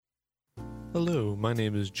Hello, my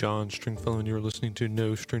name is John Stringfellow, and you're listening to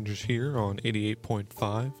No Strangers Here on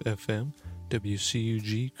 88.5 FM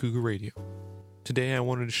WCUG Cougar Radio. Today I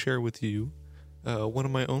wanted to share with you one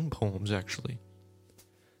of my own poems, actually.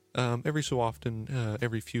 Every so often,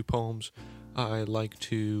 every few poems, I like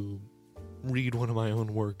to read one of my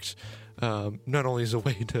own works, not only as a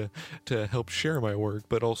way to help share my work,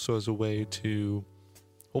 but also as a way to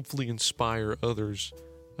hopefully inspire others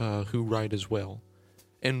who write as well.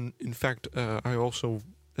 And in fact,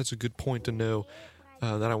 that's a good point to know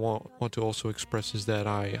that I want to also express is that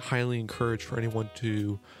I highly encourage for anyone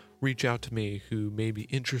to reach out to me who may be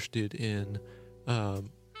interested in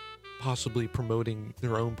possibly promoting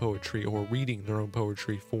their own poetry or reading their own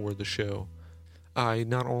poetry for the show. I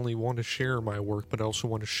not only want to share my work, but I also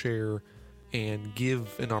want to share and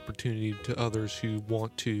give an opportunity to others who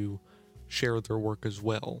want to share their work as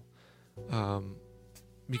well.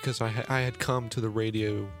 Because I had come to the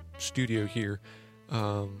radio studio here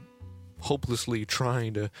hopelessly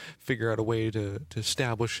trying to figure out a way to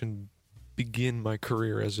establish and begin my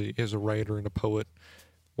career as a writer and a poet,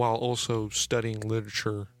 while also studying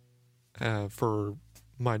literature for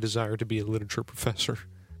my desire to be a literature professor.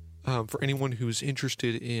 For anyone who's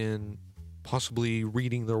interested in possibly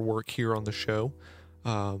reading their work here on the show,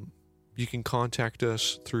 you can contact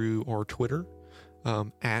us through our Twitter,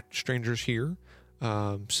 at Strangers Here.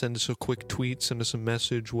 Send us a quick tweet, send us a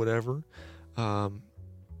message, whatever.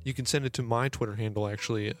 You can send it to my Twitter handle,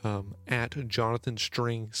 actually, at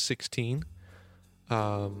JonathanString16.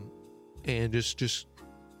 And just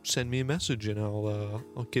send me a message, and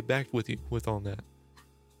I'll get back with you on that.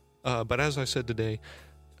 But as I said today,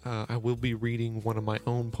 I will be reading one of my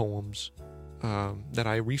own poems that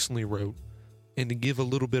I recently wrote. And to give a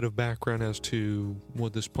little bit of background as to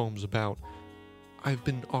what this poem's about, I've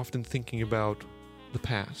been often thinking about the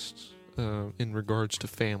past in regards to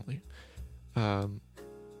family. And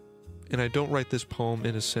I don't write this poem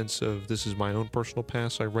in a sense of this is my own personal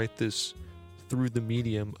past. I write this through the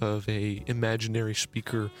medium of a imaginary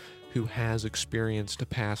speaker who has experienced a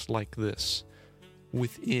past like this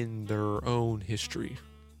within their own history.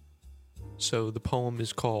 So the poem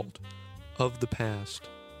is called Of the Past,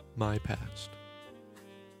 My Past.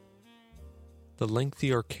 The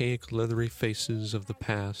lengthy, archaic, leathery faces of the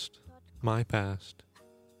past, my past,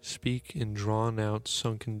 speak in drawn-out,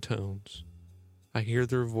 sunken tones. I hear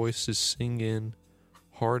their voices sing in,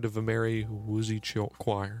 heart of a merry, woozy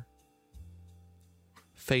choir.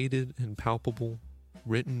 Faded and palpable,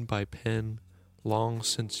 written by pen long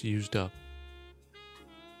since used up.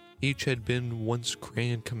 Each had been once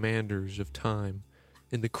grand commanders of time,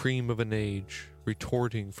 in the cream of an age,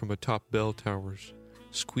 retorting from atop bell towers,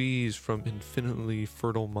 squeezed from infinitely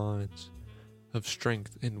fertile minds of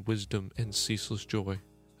strength and wisdom and ceaseless joy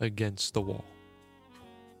against the wall.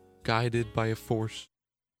 Guided by a force